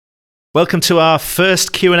Welcome to our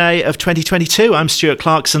first Q&A of 2022. I'm Stuart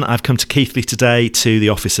Clarkson. I've come to Keighley today to the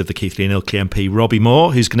office of the Keighley and Ilkley MP, Robbie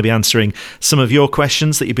Moore, who's going to be answering some of your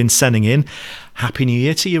questions that you've been sending in. Happy New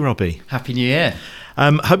Year to you, Robbie. Happy New Year.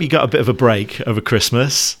 Hope you got a bit of a break over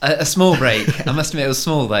Christmas. A small break. I must admit it was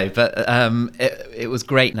small though, but it was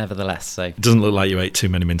great nevertheless. So it doesn't look like you ate too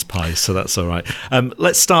many mince pies, so that's all right.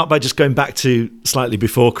 Let's start by just going back to slightly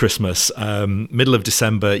before Christmas. Middle of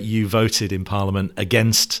December, you voted in Parliament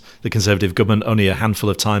against the Conservative government. Only a handful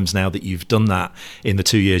of times now that you've done that in the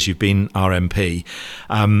 2 years you've been our MP.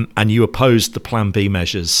 And you opposed the Plan B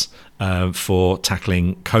measures for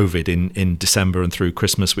tackling COVID in December and through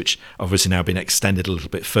Christmas, which obviously now been extended a little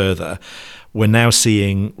bit further. We're now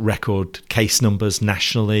seeing record case numbers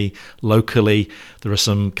nationally, locally. There are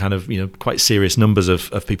some kind of quite serious numbers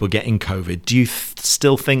of people getting COVID. Do you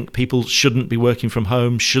still think people shouldn't be working from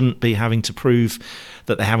home, shouldn't be having to prove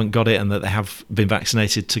that they haven't got it and that they have been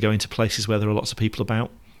vaccinated to go into places where there are lots of people about?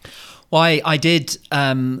 Well, I did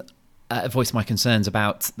voice my concerns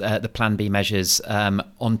about the Plan B measures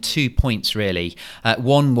on 2 points, really.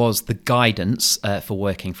 One was the guidance for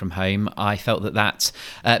working from home. I felt that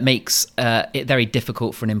makes it very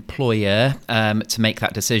difficult for an employer to make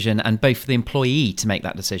that decision, and both for the employee to make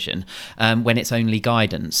that decision when it's only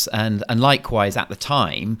guidance. And likewise, at the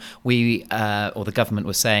time, we or the government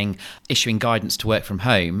was saying issuing guidance to work from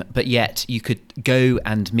home, but yet you could go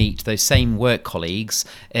and meet those same work colleagues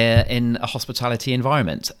in a hospitality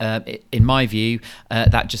environment. In my view,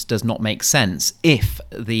 that just does not make sense if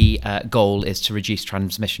the goal is to reduce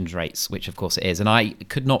transmission rates, which of course it is. And I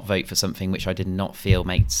could not vote for something which I did not feel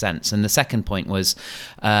made sense. And the second point was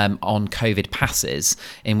on COVID passes,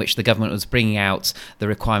 in which the government was bringing out the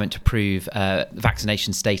requirement to prove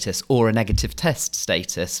vaccination status or a negative test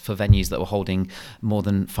status for venues that were holding more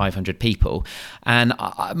than 500 people. And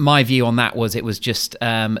my view on that was it was just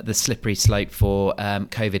the slippery slope for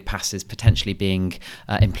COVID passes potentially being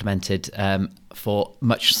implemented for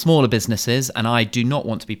much smaller businesses, and I do not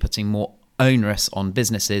want to be putting more onerous on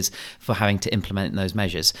businesses for having to implement those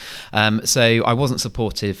measures. So I wasn't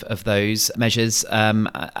supportive of those measures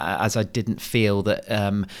as I didn't feel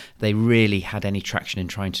that they really had any traction in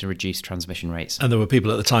trying to reduce transmission rates. And there were people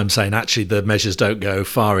at the time saying actually the measures don't go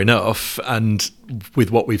far enough, and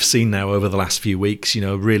with what we've seen now over the last few weeks,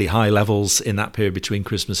 really high levels in that period between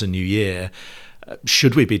Christmas and New Year.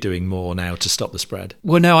 Should we be doing more now to stop the spread?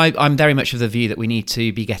 Well, no, I'm very much of the view that we need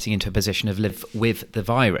to be getting into a position of live with the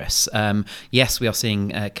virus. Yes, we are seeing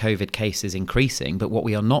COVID cases increasing, but what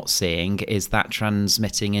we are not seeing is that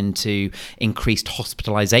transmitting into increased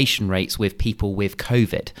hospitalisation rates with people with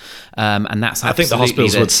COVID. And that's I think the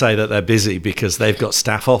hospitals would say that they're busy because they've got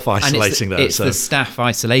staff off isolating those. It's the staff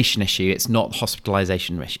isolation issue. It's not the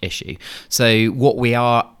hospitalisation issue. So what we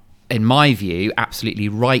are, in my view, absolutely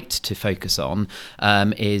right to focus on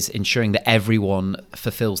is ensuring that everyone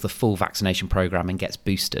fulfills the full vaccination programme and gets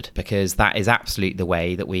boosted, because that is absolutely the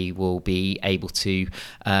way that we will be able to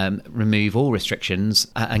remove all restrictions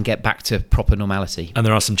and get back to proper normality. And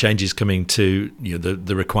there are some changes coming to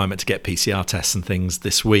the requirement to get PCR tests and things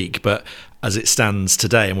this week, but as it stands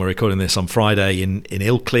today, and we're recording this on Friday, in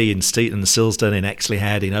Ilkley, in Steaton, Silsden, in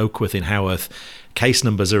Exleyhead, in Oakworth, in Haworth, case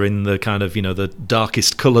numbers are in the kind of, the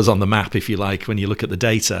darkest colours on the map, if you like, when you look at the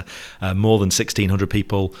data. More than 1,600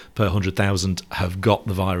 people per 100,000 have got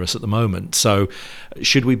the virus at the moment. So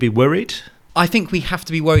should we be worried? I think we have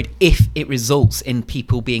to be worried if it results in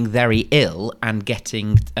people being very ill and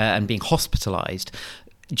getting and being hospitalised.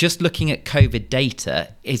 Just looking at COVID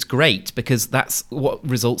data is great because that's what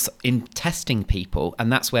results in testing people, and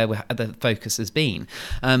that's where the focus has been.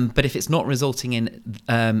 But if it's not resulting in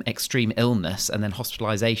extreme illness and then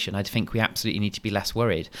hospitalisation, I think we absolutely need to be less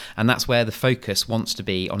worried. And that's where the focus wants to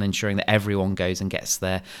be, on ensuring that everyone goes and gets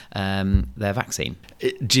their vaccine.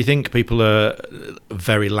 Do you think people are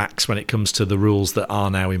very lax when it comes to the rules that are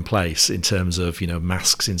now in place in terms of,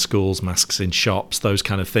 masks in schools, masks in shops, those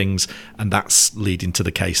kind of things, and that's leading to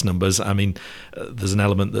the case numbers? I mean, there's an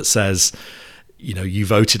element that says, you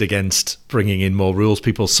voted against bringing in more rules.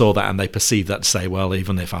 People saw that and they perceived that to say, well,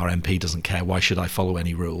 even if our MP doesn't care, why should I follow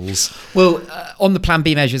any rules? Well, on the Plan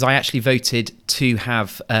B measures, I actually voted to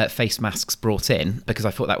have face masks brought in because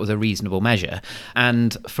I thought that was a reasonable measure.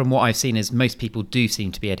 And from what I've seen is most people do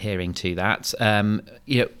seem to be adhering to that.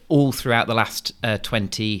 All throughout the last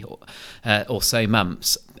 20 or so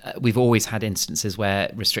months, we've always had instances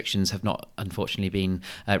where restrictions have not, unfortunately, been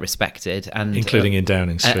respected, and including in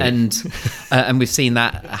Downing Street, and we've seen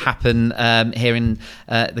that happen here in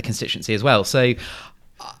the constituency as well. So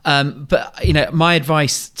But my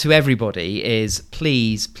advice to everybody is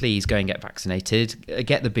please go and get vaccinated,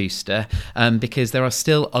 get the booster, because there are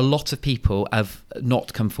still a lot of people have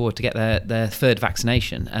not come forward to get their third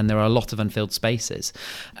vaccination, and there are a lot of unfilled spaces,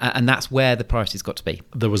 and that's where the priority's got to be.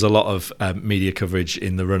 There was a lot of media coverage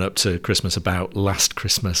in the run-up to Christmas about last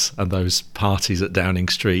Christmas and those parties at Downing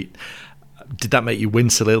Street. Did that make you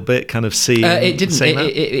wince a little bit, kind of seeing it didn't.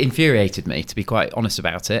 It infuriated me, to be quite honest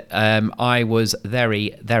about it. I was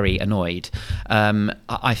very, very annoyed.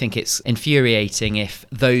 I think it's infuriating if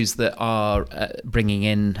those that are bringing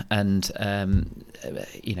in and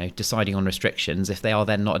deciding on restrictions, if they are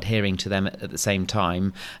then not adhering to them at the same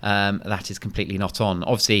time, that is completely not on.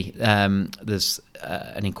 Obviously, there's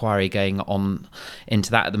an inquiry going on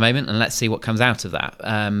into that at the moment, and let's see what comes out of that.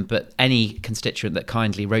 But any constituent that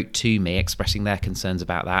kindly wrote to me expressing their concerns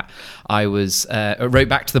about that, I wrote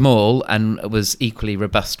back to them all and was equally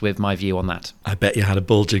robust with my view on that. I bet you had a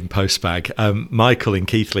bulging postbag. Michael in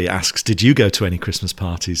Keighley asks, did you go to any Christmas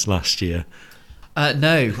parties last year?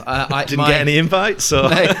 No, I didn't get any invites. Or? No,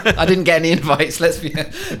 I didn't get any invites.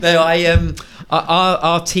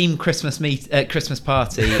 Our team Christmas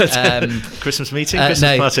party, Christmas meeting,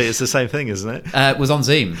 Christmas party. It's the same thing, isn't it? Was on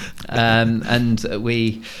Zoom, and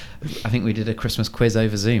I think we did a Christmas quiz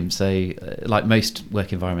over Zoom. So, like most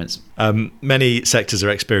work environments, many sectors are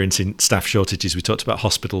experiencing staff shortages. We talked about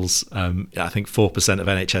hospitals. I think 4% of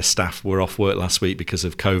NHS staff were off work last week because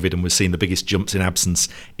of COVID, and we're seeing the biggest jumps in absence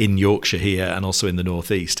in Yorkshire here and also in the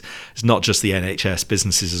North East. It's not just the NHS,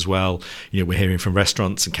 businesses as well. We're hearing from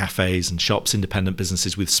restaurants and cafes and shops, independent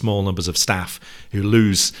businesses with small numbers of staff who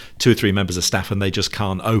lose 2 or 3 members of staff and they just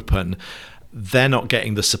can't open. They're not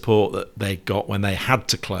getting the support that they got when they had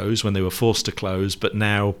to close, when they were forced to close, but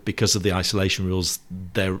now because of the isolation rules,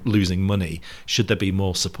 they're losing money. Should there be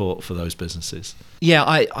more support for those businesses? Yeah,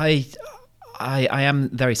 I am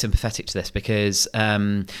very sympathetic to this because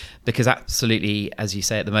absolutely, as you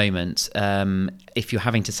say at the moment, if you're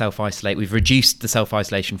having to self-isolate, we've reduced the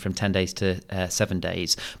self-isolation from 10 days to 7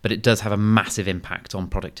 days, but it does have a massive impact on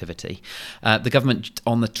productivity. The government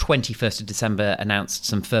on the 21st of December announced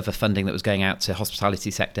some further funding that was going out to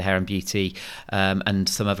hospitality sector, hair and beauty, and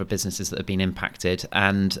some other businesses that have been impacted.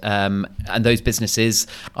 And those businesses,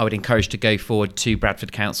 I would encourage to go forward to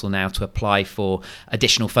Bradford Council now to apply for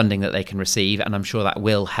additional funding that they can receive, and I'm sure that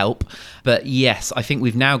will help. But yes, I think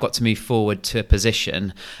we've now got to move forward to a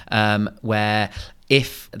position where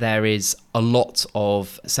if there is a lot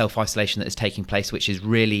of self-isolation that is taking place, which is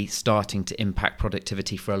really starting to impact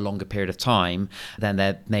productivity for a longer period of time, then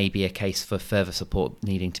there may be a case for further support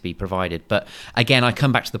needing to be provided. But again, I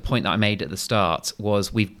come back to the point that I made at the start,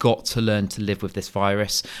 was we've got to learn to live with this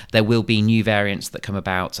virus. There will be new variants that come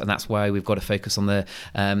about, and that's why we've got to focus on the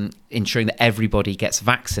ensuring that everybody gets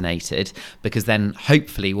vaccinated, because then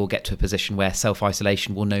hopefully we'll get to a position where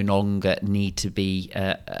self-isolation will no longer need to be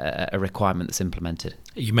a requirement that's implemented.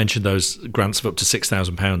 You mentioned those grants of up to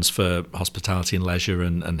 £6,000 for hospitality and leisure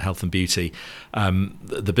and health and beauty.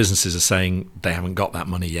 The businesses are saying they haven't got that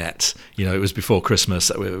money yet. It was before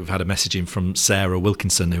Christmas. We've had a messaging from Sarah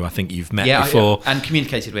Wilkinson, who I think you've met before. And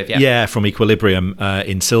communicated with, Yeah, from Equilibrium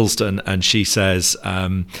in Silsden. And she says...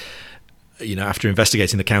 after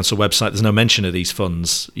investigating the council website, there's no mention of these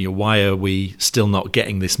funds. Why are we still not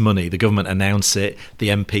getting this money? The government announce it. The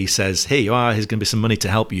MP says, "Here you are. Here's going to be some money to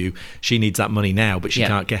help you." She needs that money now, but she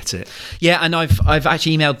can't get it. Yeah, and I've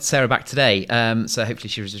actually emailed Sarah back today, so hopefully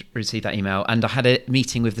she received that email. And I had a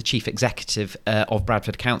meeting with the chief executive of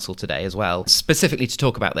Bradford Council today as well, specifically to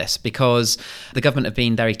talk about this, because the government have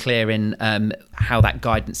been very clear in how that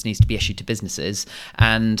guidance needs to be issued to businesses.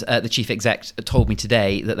 And the chief exec told me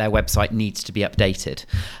today that their website needs to be updated,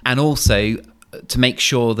 and also to make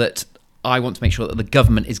sure that I want to make sure that the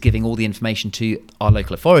government is giving all the information to our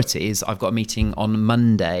local authorities. I've got a meeting on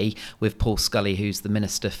Monday with Paul Scully, who's the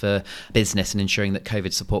Minister for Business, and ensuring that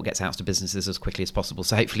COVID support gets out to businesses as quickly as possible.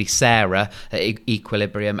 So hopefully Sarah at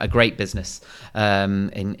Equilibrium, a great business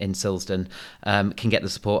in Silsden, can get the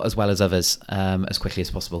support as well as others as quickly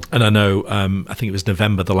as possible. And I know, I think it was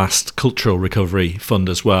November, the last Cultural Recovery Fund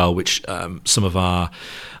as well, which some of our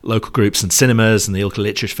local groups and cinemas and the Ilkley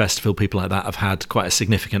Literature Festival, people like that, have had quite a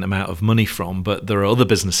significant amount of money from, but there are other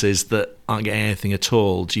businesses that aren't getting anything at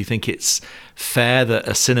all. Do you think it's fair that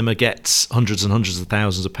a cinema gets hundreds and hundreds of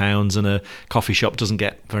thousands of pounds and a coffee shop doesn't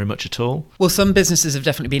get very much at all? Well, some businesses have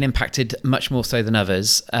definitely been impacted much more so than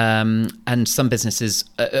others, and some businesses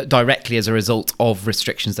directly as a result of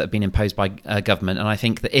restrictions that have been imposed by government. And I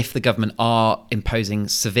think that if the government are imposing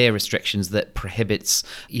severe restrictions that prohibits,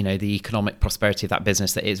 the economic prosperity of that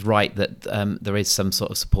business, that it's right that there is some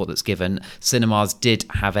sort of support that's given. Cinemas did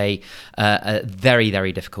have a very,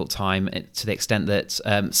 very difficult time, to the extent that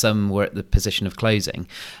some were at the position of closing,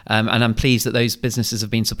 and I'm pleased that those businesses have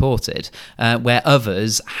been supported, where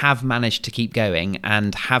others have managed to keep going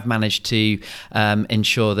and have managed to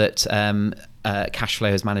ensure that cash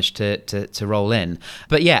flow has managed to roll in.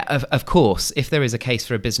 But yeah, of course, if there is a case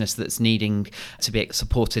for a business that's needing to be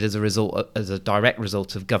supported as a direct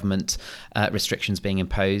result of government restrictions being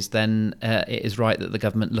imposed, then it is right that the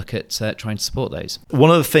government look at trying to support those.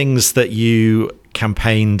 One of the things that you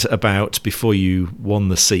campaigned about before you won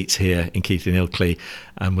the seat here in Keighley and Ilkley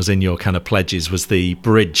and was in your kind of pledges was the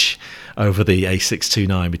bridge over the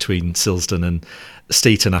A629 between Silsden and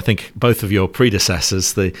Steeton. I think both of your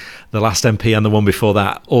predecessors, the last MP and the one before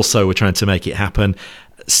that, also were trying to make it happen.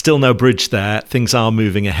 Still no bridge there. Things are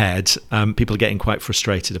moving ahead. People are getting quite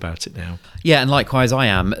frustrated about it now. Yeah, and likewise I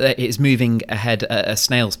am. It's moving ahead at a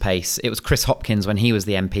snail's pace. It was Chris Hopkins, when he was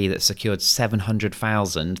the MP, that secured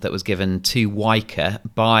 700,000 that was given to Wyker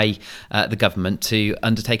by the government to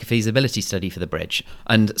undertake a feasibility study for the bridge.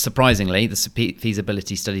 And surprisingly, the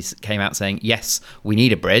feasibility study came out saying, yes, we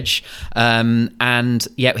need a bridge. And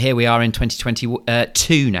yet here we are in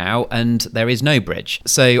 2022 now, and there is no bridge.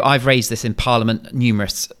 So I've raised this in Parliament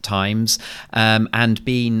numerous times and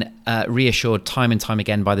been reassured time and time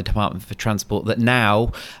again by the Department for Transport that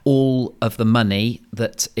now all of the money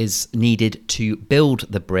that is needed to build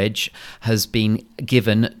the bridge has been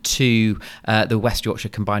given to the West Yorkshire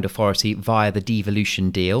Combined Authority via the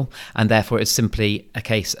devolution deal, and therefore it's simply a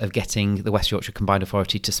case of getting the West Yorkshire Combined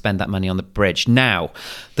Authority to spend that money on the bridge. Now,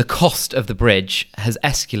 the cost of the bridge has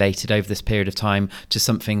escalated over this period of time to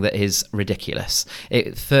something that is ridiculous.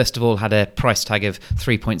 It first of all had a price tag of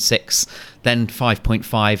 3.6, then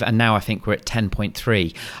 5.5, and now I think we're at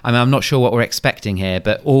 10.3. I mean, I'm not sure what we're expecting here,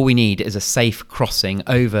 but all we need is a safe crossing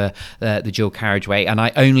over the dual carriageway, and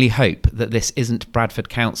I only hope that this isn't Bradford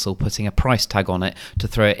Council putting a price tag on it to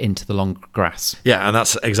throw it into the long grass. Yeah, and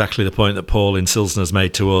that's exactly the point that Paul in Silsden has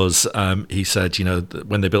made to us. He said,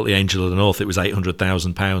 when they built the Angel of the North, it was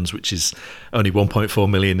 £800,000, which is only 1.4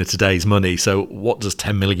 million in today's money. So what does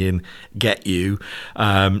 10 million get you?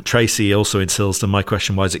 Tracy, also in Silsden, my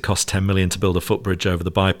question, why does it cost 10 million to build a footbridge over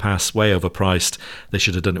the bypass? Way overpriced. They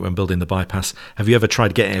should have done it when building the bypass. Have you ever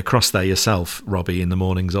tried getting across there yourself, Robbie, in the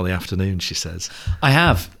mornings or the afternoons, she says? I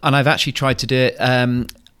have, and I've actually tried to do it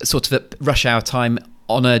sort of at rush hour time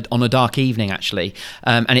on a dark evening, actually,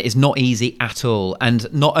 and it is not easy at all.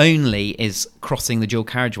 And not only is crossing the dual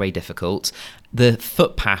carriageway difficult, the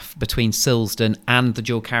footpath between Silsden and the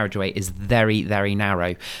dual carriageway is very, very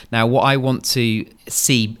narrow. Now, what I want to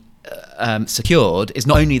see secured is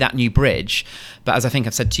not only that new bridge, but as I think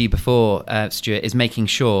I've said to you before, Stuart, is making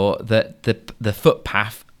sure that the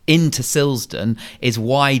footpath into Silsden is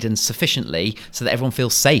widened sufficiently so that everyone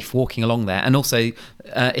feels safe walking along there. And also,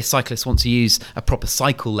 if cyclists want to use a proper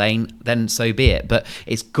cycle lane, then so be it. But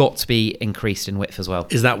it's got to be increased in width as well.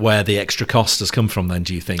 Is that where the extra cost has come from then,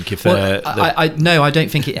 do you think? No, I don't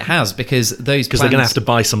think it has, because they're going to have to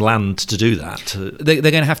buy some land to do that. They're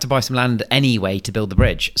going to have to buy some land anyway to build the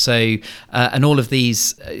bridge. So, and all of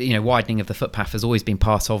these, widening of the footpath has always been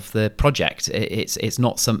part of the project. It's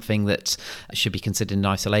not something that should be considered in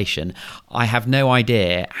isolation. I have no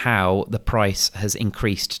idea how the price has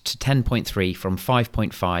increased to 10.3 from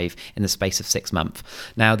 5.5 in the space of 6 months.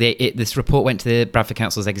 Now, this report went to the Bradford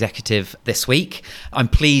Council's executive this week. I'm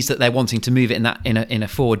pleased that they're wanting to move it in a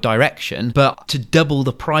forward direction, but to double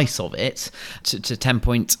the price of it to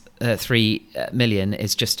 10.3 million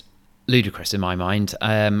is just ludicrous in my mind.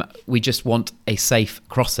 We just want a safe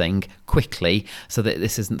crossing quickly so that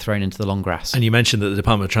this isn't thrown into the long grass. And you mentioned that the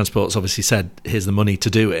Department of Transport's obviously said here's the money to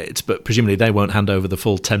do it, but presumably they won't hand over the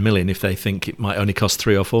full 10 million if they think it might only cost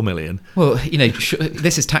 3 or 4 million. Well,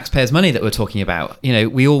 this is taxpayers' money that we're talking about.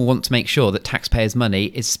 We all want to make sure that taxpayers' money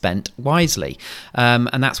is spent wisely,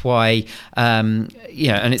 and that's why and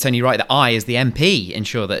it's only right that I, as the MP,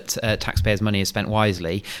 ensure that taxpayers' money is spent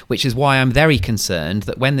wisely, which is why I'm very concerned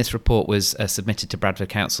that when this report was submitted to Bradford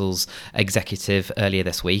Council's executive earlier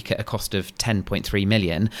this week at a cost of 10.3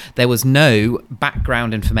 million, there was no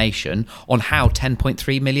background information on how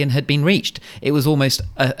 10.3 million had been reached. It was almost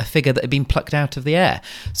a figure that had been plucked out of the air.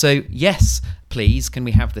 So yes, please, can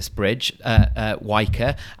we have this bridge,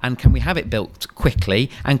 Wyker, and can we have it built quickly,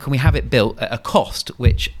 and can we have it built at a cost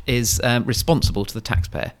which is responsible to the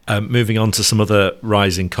taxpayer? Moving on to some other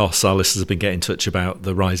rising costs, our listeners have been getting in touch about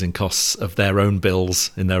the rising costs of their own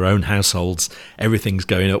bills in their own households. Everything's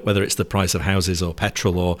going up, whether it's the price of houses or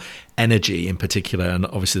petrol or energy in particular, and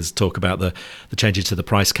obviously there's talk about the changes to the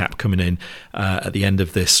price cap coming in at the end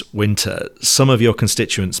of this winter. Some of your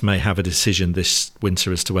constituents may have a decision this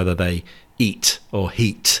winter as to whether they eat or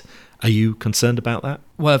heat. Are you concerned about that?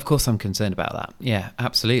 Well, of course I'm concerned about that. Yeah,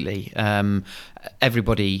 absolutely.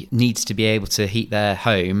 Everybody needs to be able to heat their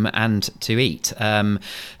home and to eat. And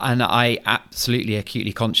I absolutely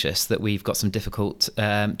acutely conscious that we've got some difficult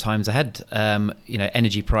times ahead.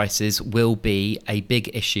 Energy prices will be a big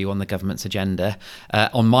issue on the government's agenda,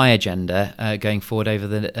 on my agenda, going forward over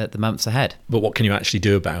the months ahead. But what can you actually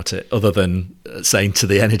do about it other than saying to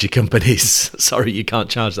the energy companies, sorry, you can't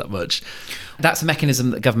charge that much? That's a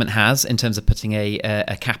mechanism that the government has in terms of putting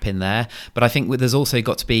a cap in there. But I think there's also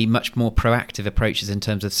got to be much more proactive approaches in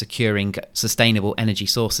terms of securing sustainable energy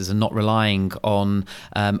sources and not relying on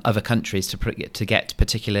other countries to get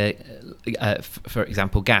particular, for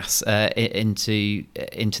example, gas into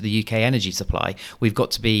the UK energy supply. We've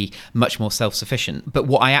got to be much more self-sufficient. But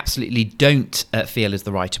what I absolutely don't feel is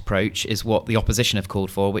the right approach is what the opposition have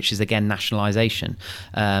called for, which is again nationalisation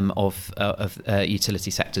of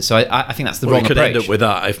utility sectors. So I think that's the wrong approach. We could end up with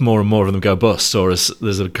that if more and more of them go bust, or as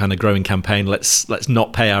there's a kind of growing campaign, let's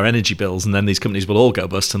not pay our energy bills, and then these companies will all go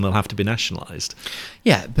bust and they'll have to be nationalised.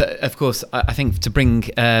 Yeah, but of course, I think to bring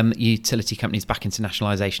utility companies back into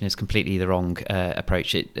nationalisation is completely the wrong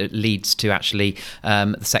approach. It leads to actually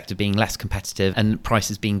the sector being less competitive and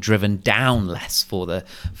prices being driven down less for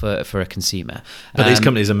a consumer. But these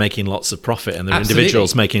companies are making lots of profit, and they're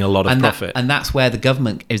individuals making a lot of profit. And that's where the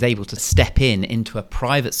government is able to step into a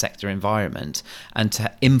private sector environment and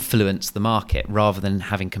to influence the market rather than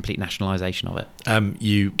having complete nationalisation of it.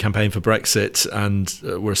 You campaigned for Brexit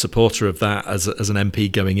and were a supporter of that as an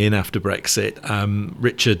MP going in after Brexit.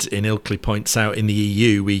 Richard in Ilkley points out in the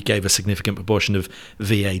EU we gave a significant proportion of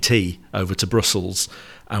VAT over to Brussels,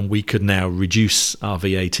 and we could now reduce our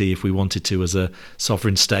VAT if we wanted to as a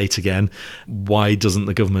sovereign state again. Why doesn't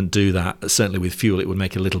the government do that? Certainly with fuel it would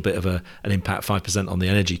make a little bit of an impact, 5% on the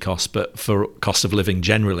energy cost, but for cost of living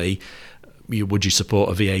generally, would you support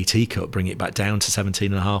a VAT cut, bring it back down to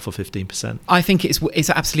 17.5% or 15%? I think it's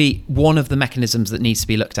absolutely one of the mechanisms that needs to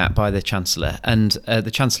be looked at by the Chancellor. And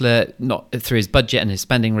the Chancellor, not through his budget and his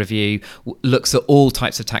spending review, looks at all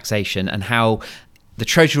types of taxation and how the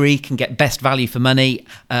Treasury can get best value for money,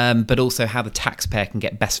 but also how the taxpayer can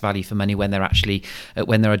get best value for money when there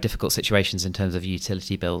are difficult situations in terms of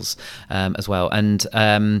utility bills as well. And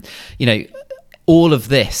all of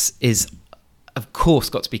this is, of course,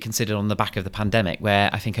 got to be considered on the back of the pandemic, where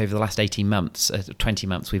I think over the last 18 months, 20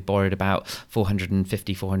 months, we've borrowed about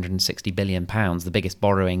 460 billion pounds, the biggest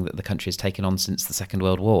borrowing that the country has taken on since the Second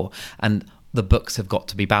World War. And the books have got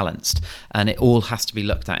to be balanced, and it all has to be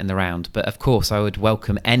looked at in the round. But of course, I would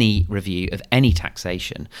welcome any review of any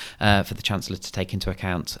taxation for the Chancellor to take into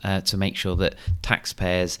account to make sure that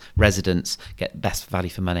taxpayers, residents get best value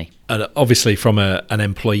for money. And obviously, from an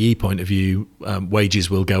employee point of view, wages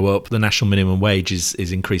will go up. The national minimum wage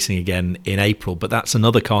is increasing again in April, but that's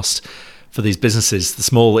another cost for these businesses, the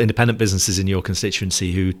small independent businesses in your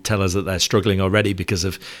constituency who tell us that they're struggling already because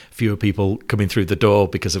of fewer people coming through the door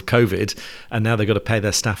because of COVID, and now they've got to pay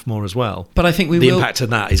their staff more as well. But I think the impact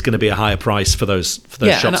of that is going to be a higher price for those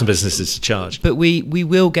shops and businesses to charge. But we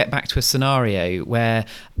will get back to a scenario where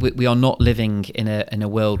we are not living in a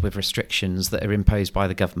world with restrictions that are imposed by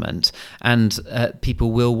the government, and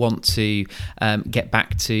people will want to get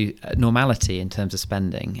back to normality in terms of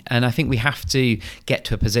spending. And I think we have to get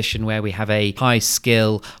to a position where we have a high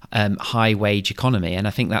skill, high wage economy, and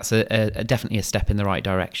I think that's definitely a step in the right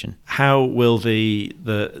direction. How will the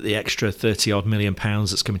extra 30 odd million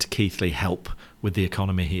pounds that's coming to Keighley help with the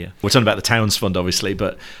economy here? We're talking about the Towns Fund, obviously,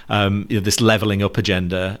 but this levelling up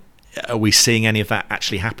agenda. Are we seeing any of that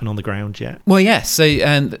actually happen on the ground yet? Well, yes. So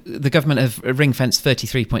the government have ring-fenced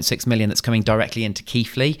 33.6 million that's coming directly into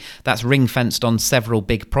Keighley. That's ring-fenced on several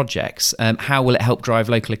big projects. How will it help drive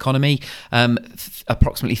local economy?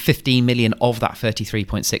 Approximately 15 million of that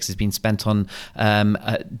 33.6 has been spent on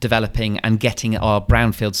developing and getting our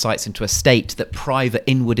brownfield sites into a state that private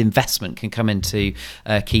inward investment can come into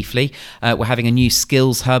Keighley. We're having a new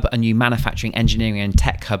skills hub, a new manufacturing, engineering and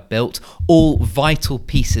tech hub built, all vital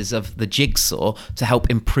pieces of the jigsaw to help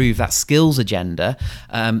improve that skills agenda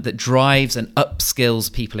that drives and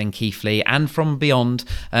upskills people in Keighley and from beyond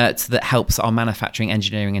that helps our manufacturing,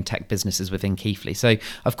 engineering and tech businesses within Keighley. So,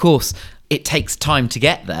 of course, it takes time to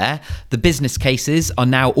get there. The business cases are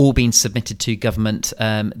now all being submitted to government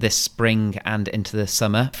this spring and into the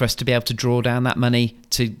summer for us to be able to draw down that money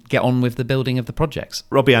to get on with the building of the projects.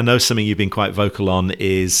 Robbie, I know something you've been quite vocal on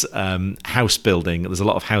is house building. There's a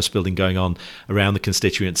lot of house building going on around the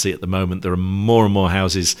constituency at the moment. There are more and more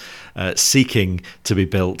houses seeking to be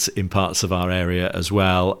built in parts of our area as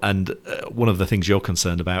well. And one of the things you're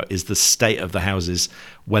concerned about is the state of the houses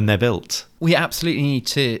when they're built. We absolutely need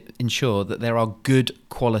to ensure that there are good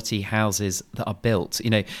quality houses that are built. You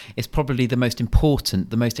know, it's probably the most important,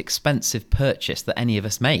 the most expensive purchase that any of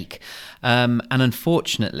us make. And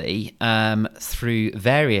unfortunately, through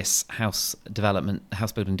various house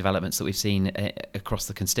building developments that we've seen across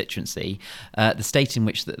the constituency, the state in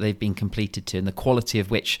which that they've been completed to and the quality of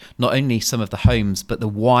which not only some of the homes but the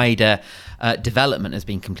wider development has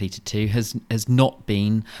been completed to has not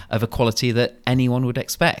been of a quality that anyone would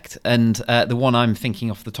expect. And the one I'm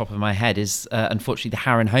thinking off the top of my head is unfortunately the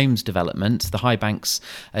Harron Homes development, the Highbanks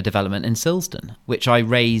development in Silsden, which I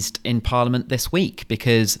raised in Parliament this week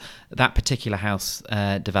because that particular house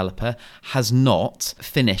developer has not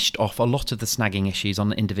finished off a lot of the snagging issues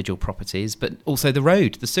on individual properties, but also the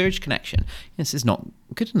road, the sewage connection. This is not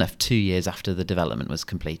good enough 2 years after the development was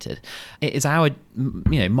completed. It is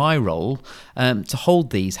my role to hold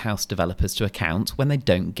these house developers to account when they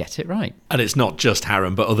don't get it right. And it's not just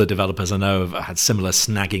Harron, but other developers I know have had similar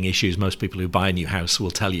snagging issues. Most people who buy a new house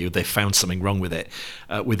will tell you they found something wrong with it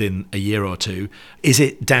within a year or two. Is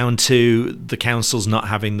it down to the councils not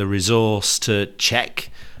having the resource to check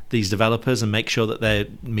these developers and make sure that they're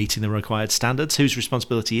meeting the required standards? Whose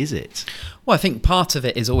responsibility is it? Well, I think part of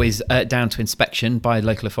it is always down to inspection by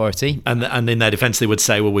local authority. And in their defence, they would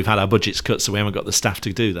say, well, we've had our budgets cut, so we haven't got the staff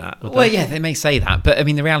to do that. Well, yeah, they may say that. But, I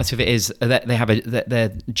mean, the reality of it is that they're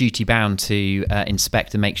duty bound to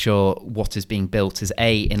inspect and make sure what is being built is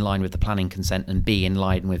A, in line with the planning consent, and B, in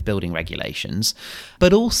line with building regulations.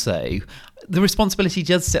 But also, the responsibility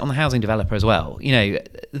does sit on the housing developer as well. You know,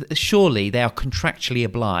 surely they are contractually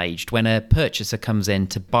obliged when a purchaser comes in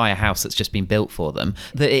to buy a house that's just been built for them,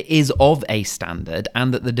 that it is of a standard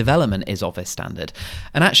and that the development is of a standard.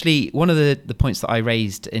 And actually, one of the points that I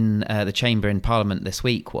raised in the chamber in Parliament this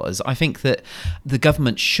week was I think that the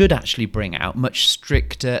government should actually bring out much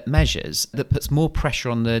stricter measures that puts more pressure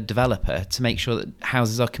on the developer to make sure that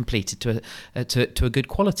houses are completed to a good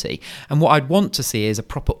quality. And what I'd want to see is a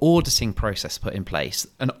proper auditing process put in place,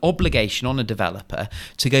 an obligation on a developer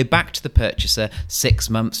to go back to the purchaser 6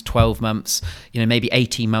 months, 12 months, maybe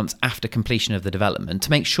 18 months after completion of the development to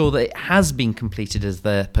make sure that it has been completed as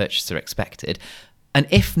the purchaser expected. And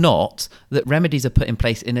if not, that remedies are put in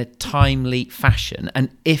place in a timely fashion. And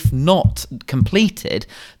if not completed,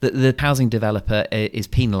 that the housing developer is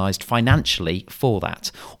penalised financially for that,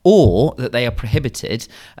 or that they are prohibited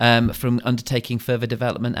from undertaking further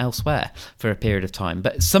development elsewhere for a period of time.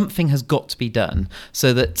 But something has got to be done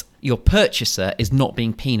so that your purchaser is not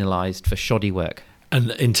being penalised for shoddy work.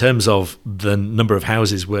 And in terms of the number of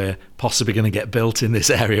houses we're possibly going to get built in this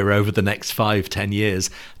area over the next 5-10 years,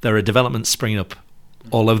 there are developments springing up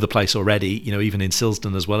all over the place already, even in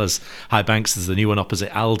Silsden as well as Highbanks. There's the new one opposite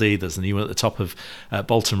Aldi, there's the new one at the top of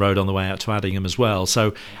Bolton Road on the way out to Addingham as well.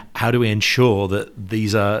 So how do we ensure that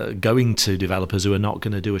these are going to developers who are not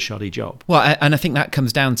going to do a shoddy job? Well, and I think that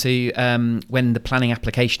comes down to when the planning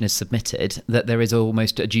application is submitted, that there is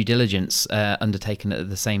almost a due diligence undertaken at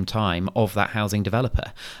the same time of that housing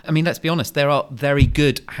developer. I mean, let's be honest, there are very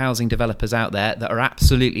good housing developers out there that are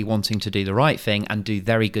absolutely wanting to do the right thing and do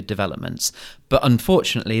very good developments. But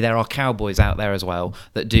unfortunately, there are cowboys out there as well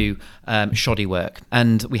that do shoddy work.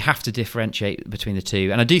 And we have to differentiate between the two.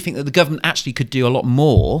 And I do think that the government actually could do a lot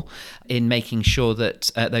more in making sure that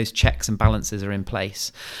those checks and balances are in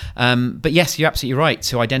place. But yes, you're absolutely right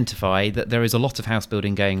to identify that there is a lot of house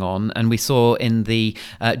building going on. And we saw in the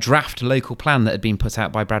draft local plan that had been put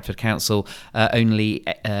out by Bradford Council only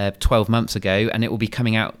 12 months ago, and it will be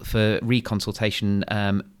coming out for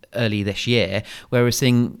reconsultation early this year, where we're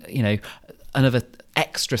seeing, another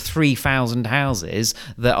extra 3,000 houses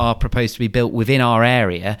that are proposed to be built within our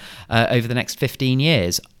area over the next 15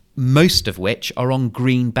 years, most of which are on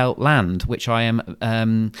green belt land, which I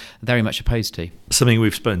am very much opposed to. Something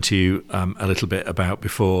we've spoken to you a little bit about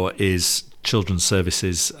before is Children's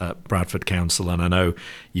Services at Bradford Council, and I know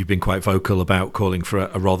you've been quite vocal about calling for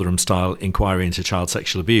a Rotherham-style inquiry into child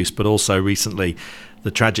sexual abuse, but also recently the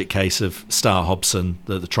tragic case of Star Hobson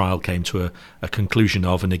that the trial came to a conclusion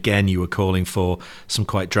of, and again you were calling for some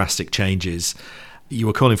quite drastic changes. You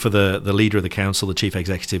were calling for the leader of the council, the chief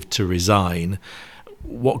executive, to resign.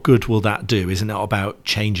 what good will that do? Isn't it about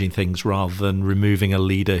changing things rather than removing a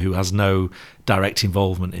leader who has no direct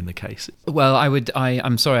involvement in the case? Well,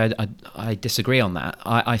 I'm sorry, I disagree on that.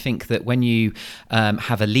 I think that when you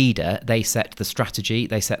have a leader, they set the strategy,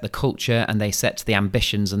 they set the culture, and they set the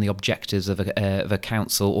ambitions and the objectives of a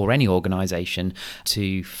council or any organisation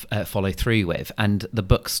to follow through with. And the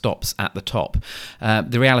buck stops at the top.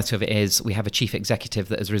 The reality of it is we have a chief executive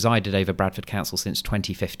that has resided over Bradford Council since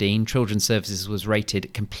 2015. Children's Services was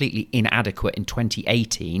rated completely inadequate in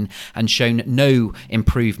 2018 and shown no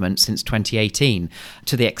improvement since 2018,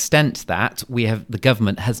 to the extent that the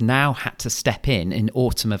government has now had to step in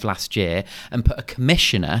autumn of last year and put a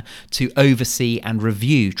commissioner to oversee and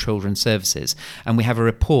review children's services. And we have a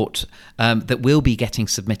report that will be getting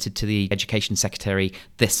submitted to the Education Secretary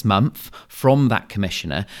this month from that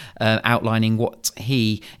commissioner, outlining what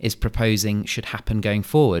he is proposing should happen going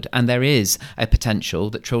forward. And there is a potential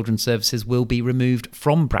that children's services will be removed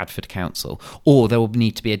from Bradford Council, or there will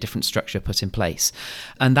need to be a different structure put in place.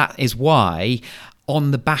 And that is why,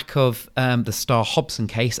 on the back of the Star Hobson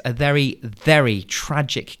case, a very, very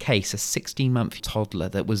tragic case, a 16-month toddler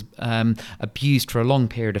that was abused for a long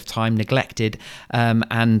period of time, neglected,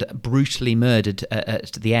 and brutally murdered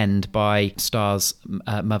at the end by Star's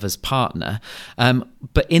mother's partner.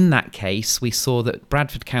 But in that case, we saw that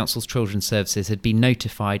Bradford Council's Children's Services had been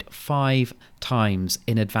notified 5 times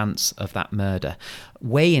in advance of that murder,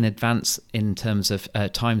 way in advance in terms of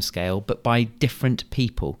timescale, but by different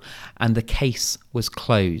people, and the case was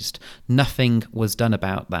closed. Nothing was done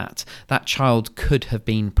about that. That child could have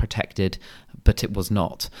been protected, but it was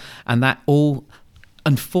not. And that all,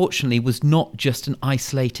 unfortunately, was not just an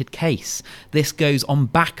isolated case. This goes on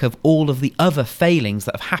back of all of the other failings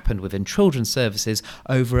that have happened within children's services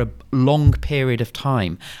over a long period of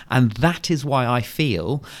time. And that is why I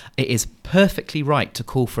feel it is perfectly right to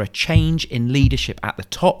call for a change in leadership at the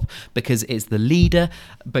top, because it's the leader,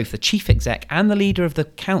 both the chief exec and the leader of the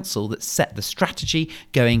council, that set the strategy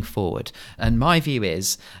going forward. And my view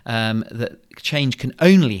is that change can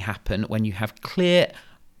only happen when you have clear,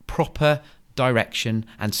 proper direction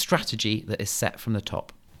and strategy that is set from the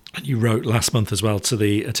top. And you wrote last month as well to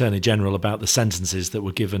the Attorney General about the sentences that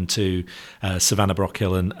were given to Savannah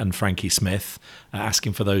Brockhill and Frankie Smith,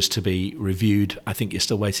 asking for those to be reviewed. I think you're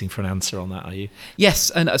still waiting for an answer on that, are you? Yes,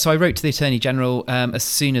 and so I wrote to the Attorney General as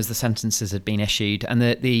soon as the sentences had been issued, and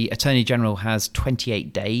the Attorney General has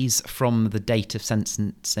 28 days from the date of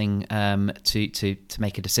sentencing to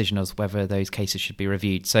make a decision as whether those cases should be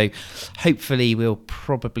reviewed. So hopefully we'll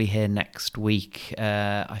probably hear next week.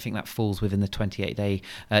 I think that falls within the 28-day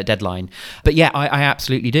deadline. But yeah, I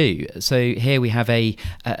absolutely do. So here we have a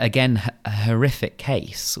horrific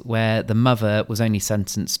case where the mother was only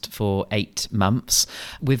sentenced for 8 months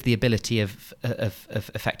with the ability of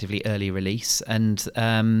effectively early release, and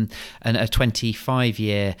a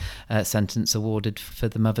 25-year sentence awarded for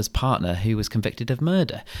the mother's partner who was convicted of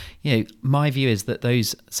murder. My view is that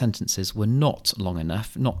those sentences were not long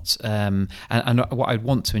enough, and what I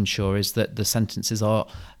want to ensure is that the sentences are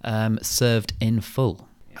served in full.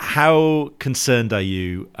 How concerned are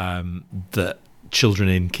you that children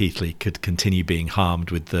in Keighley could continue being harmed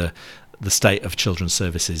with the state of children's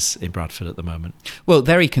services in Bradford at the moment? Well,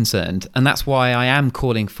 very concerned, and that's why I am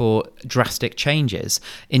calling for drastic changes.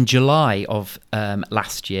 In July of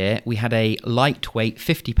last year, we had a lightweight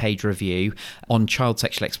 50-page review on child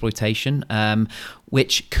sexual exploitation,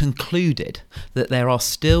 which concluded that there are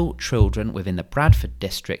still children within the Bradford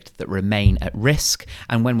district that remain at risk.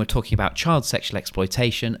 And when we're talking about child sexual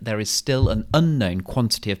exploitation, there is still an unknown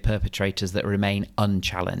quantity of perpetrators that remain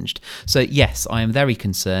unchallenged. So yes, I am very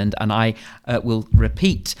concerned, and I will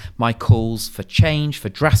repeat my calls for change, for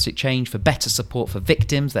drastic change, for better support for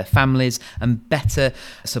victims, their families, and better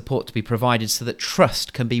support to be provided so that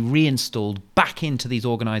trust can be reinstalled back into these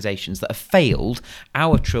organisations that have failed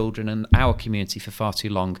our children and our community for far too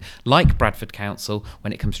long, like Bradford Council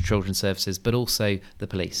when it comes to children's services, but also the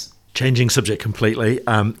police. Changing subject completely,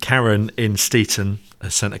 Karen in Steeton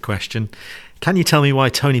has sent a question. Can you tell me why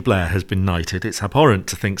Tony Blair has been knighted? It's abhorrent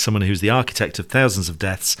to think someone who's the architect of thousands of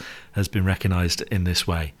deaths has been recognised in this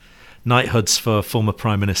way. Knighthoods for former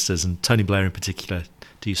Prime Ministers, and Tony Blair in particular.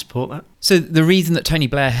 Do you support that? So the reason that Tony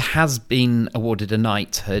Blair has been awarded a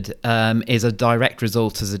knighthood is a direct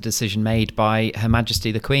result as a decision made by Her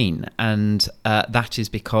Majesty the Queen. And that is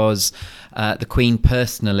because the Queen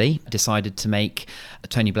personally decided to make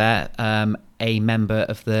Tony Blair a member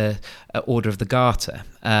of the Order of the Garter.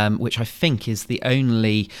 which I think is the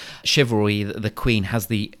only chivalry that the Queen has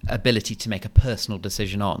the ability to make a personal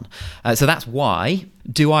decision on. So that's why.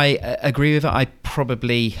 Do I agree with it? I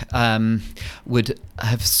probably would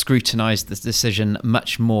have scrutinised the decision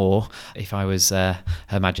much more if I was Her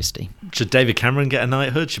Majesty. Should David Cameron get a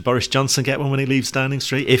knighthood? Should Boris Johnson get one when he leaves Downing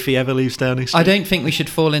Street, if he ever leaves Downing Street? I don't think we should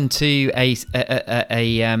fall into a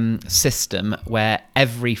system where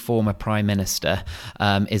every former Prime Minister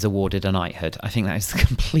is awarded a knighthood. I think that is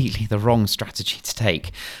completely the wrong strategy to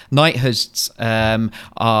take. Knighthoods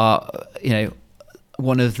are,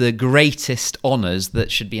 one of the greatest honours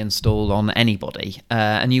that should be installed on anybody.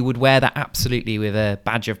 And you would wear that absolutely with a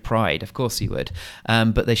badge of pride. Of course you would.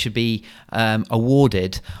 But they should be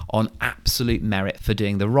awarded on absolute merit for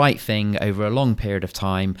doing the right thing over a long period of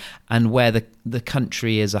time and where the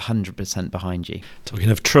country is 100% behind you. Talking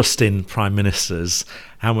of trust in Prime Ministers,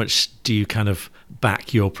 how much do you kind of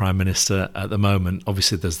back your Prime Minister at the moment?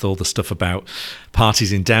 Obviously, there's all the stuff about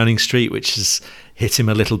parties in Downing Street, which has hit him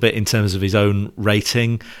a little bit in terms of his own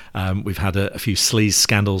rating. We've had a few sleaze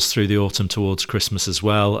scandals through the autumn towards Christmas as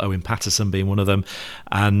well, Owen Paterson being one of them,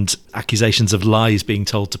 and accusations of lies being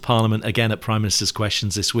told to Parliament. Again, at Prime Minister's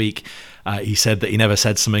Questions this week, he said that he never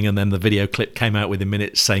said something, and then the video clip came out within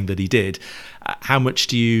minutes saying that he did. How much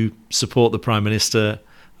do you support the Prime Minister,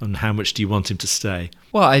 and how much do you want him to stay?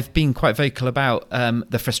 Well, I've been quite vocal about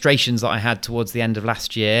the frustrations that I had towards the end of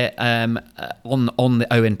last year on the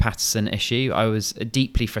Owen Paterson issue. I was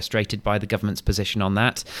deeply frustrated by the government's position on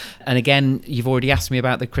that. And again, you've already asked me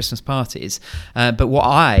about the Christmas parties. But what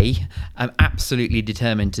I am absolutely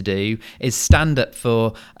determined to do is stand up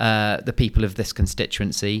for the people of this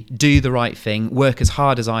constituency, do the right thing, work as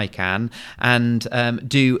hard as I can, and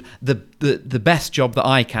do the best job that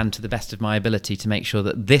I can to the best of my ability to make sure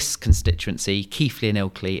that this constituency, Keighley and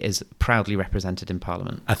Ilkley, is proudly represented in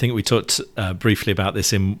Parliament. I think we talked briefly about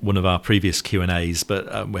this in one of our previous Q&As,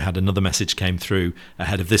 but we had another message came through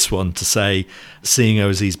ahead of this one to say, seeing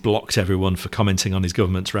as he's blocked everyone for commenting on his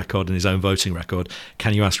government's record and his own voting record,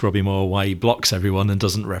 can you ask Robbie Moore why he blocks everyone and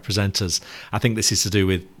doesn't represent us? I think this is to do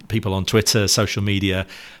with people on Twitter, social media,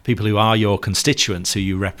 people who are your constituents, who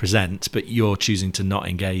you represent, but you're choosing to not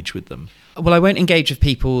engage with them. Well, I won't engage with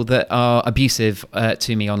people that are abusive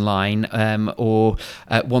to me online or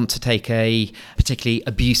want to take a particularly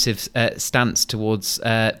abusive stance towards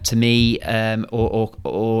to me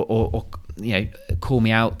or call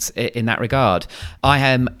me out in that regard. I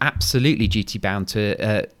am absolutely duty bound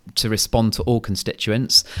to respond to all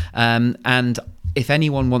constituents, and if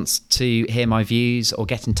anyone wants to hear my views or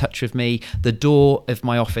get in touch with me, the door of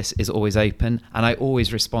my office is always open, and I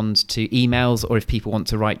always respond to emails or if people want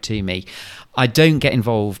to write to me. I don't get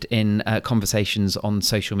involved in conversations on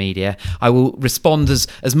social media. I will respond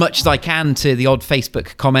as much as I can to the odd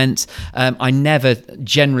Facebook comment. I never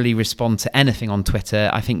generally respond to anything on Twitter.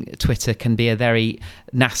 I think Twitter can be a very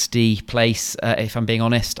nasty place, if I'm being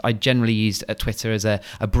honest. I generally use Twitter as a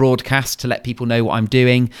broadcast to let people know what I'm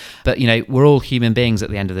doing. But, we're all human beings at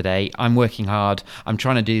the end of the day. I'm working hard. I'm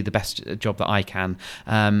trying to do the best job that I can.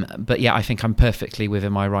 But yeah, I think I'm perfectly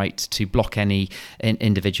within my right to block any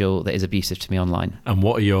individual that is abusive to me online. And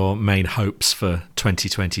what are your main hopes for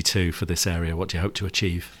 2022 for this area? What do you hope to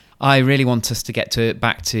achieve? I really want us to get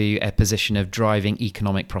back to a position of driving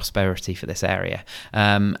economic prosperity for this area.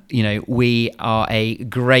 We are a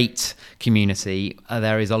great community.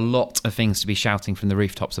 There is a lot of things to be shouting from the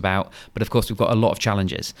rooftops about, but of course we've got a lot of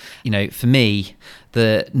challenges. For me,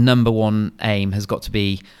 the number one aim has got to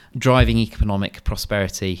be driving economic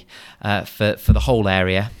prosperity for the whole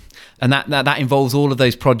area. And that involves all of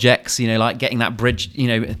those projects, like getting that bridge,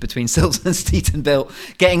 between Silton and Steeton built,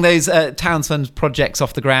 getting those Townsend projects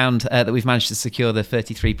off the ground that we've managed to secure the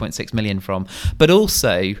 33.6 million from, but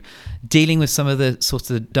also dealing with some of the sort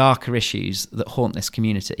of darker issues that haunt this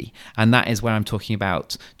community. And that is where I'm talking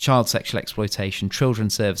about child sexual exploitation,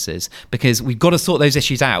 children's services, because we've got to sort those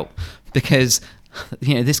issues out, because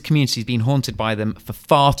this community's been haunted by them for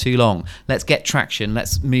far too long. Let's get traction.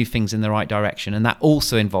 Let's move things in the right direction. And that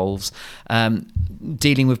also involves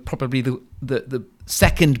dealing with probably the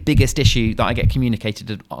second biggest issue that I get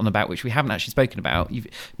communicated on about, which we haven't actually spoken about. You've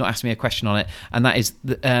not asked me a question on it, and that is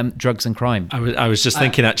drugs and crime. I was just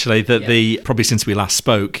thinking actually that probably since we last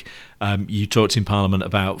spoke, you talked in Parliament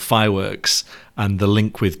about fireworks and the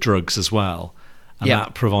link with drugs as well. And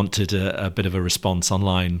that prompted a bit of a response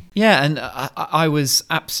online. Yeah, and I was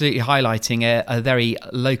absolutely highlighting a very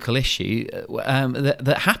local issue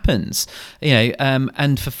that happens,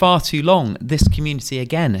 and for far too long, this community,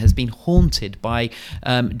 again, has been haunted by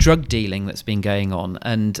drug dealing that's been going on.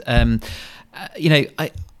 And,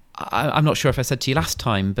 I'm not sure if I said to you last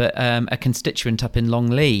time, but a constituent up in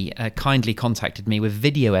Longleat kindly contacted me with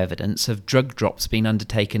video evidence of drug drops being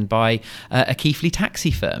undertaken by a Keighley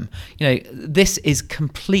taxi firm. This is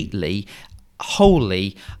completely,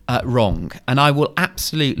 wholly wrong, and I will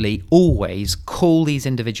absolutely always call these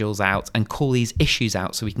individuals out and call these issues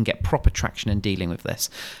out so we can get proper traction in dealing with this.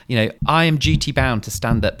 I am duty bound to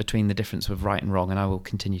stand up between the difference of right and wrong, and I will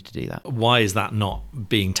continue to do that. Why is that not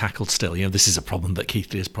being tackled still? This is a problem that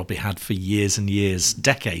Keighley has probably had for years and years,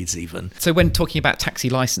 decades even. So when talking about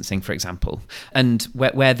taxi licensing, for example, and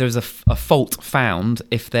where there's a fault found,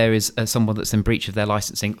 if there is someone that's in breach of their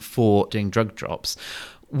licensing for doing drug drops,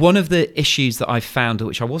 one of the issues that I've found,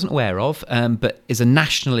 which I wasn't aware of, but is a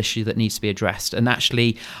national issue that needs to be addressed, and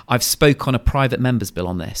actually I've spoke on a private member's bill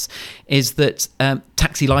on this, is that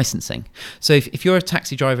taxi licensing. So if you're a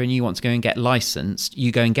taxi driver and you want to go and get licensed,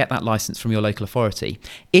 you go and get that license from your local authority.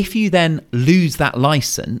 If you then lose that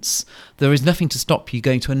license, there is nothing to stop you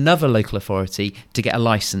going to another local authority to get a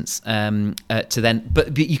license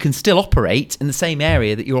but you can still operate in the same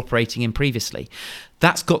area that you're operating in previously.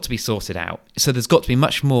 That's got to be sorted out. So there's got to be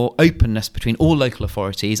much more openness between all local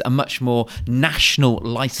authorities, a much more national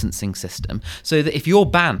licensing system, so that if you're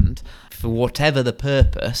banned for whatever the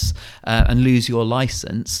purpose and lose your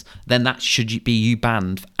license, then that should be you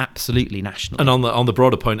banned absolutely nationally. And on the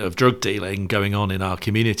broader point of drug dealing going on in our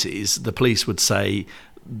communities, the police would say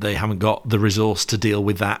they haven't got the resource to deal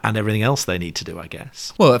with that and everything else they need to do, I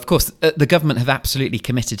guess. Well, of course, the government have absolutely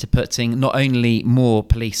committed to putting not only more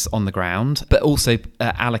police on the ground, but also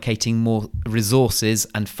allocating more resources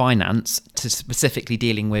and finance to specifically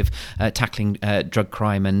dealing with tackling drug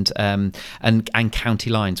crime and county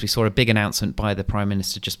lines. We saw a big announcement by the Prime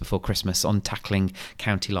Minister just before Christmas on tackling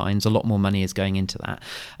county lines. A lot more money is going into that.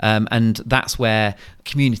 And that's where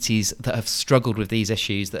communities that have struggled with these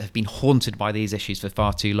issues, that have been haunted by these issues for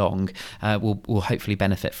far too long, will hopefully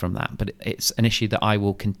benefit from that. But it's an issue that I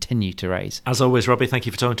will continue to raise. As always, Robbie, thank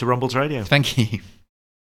you for talking to Rumbles Radio. Thank you.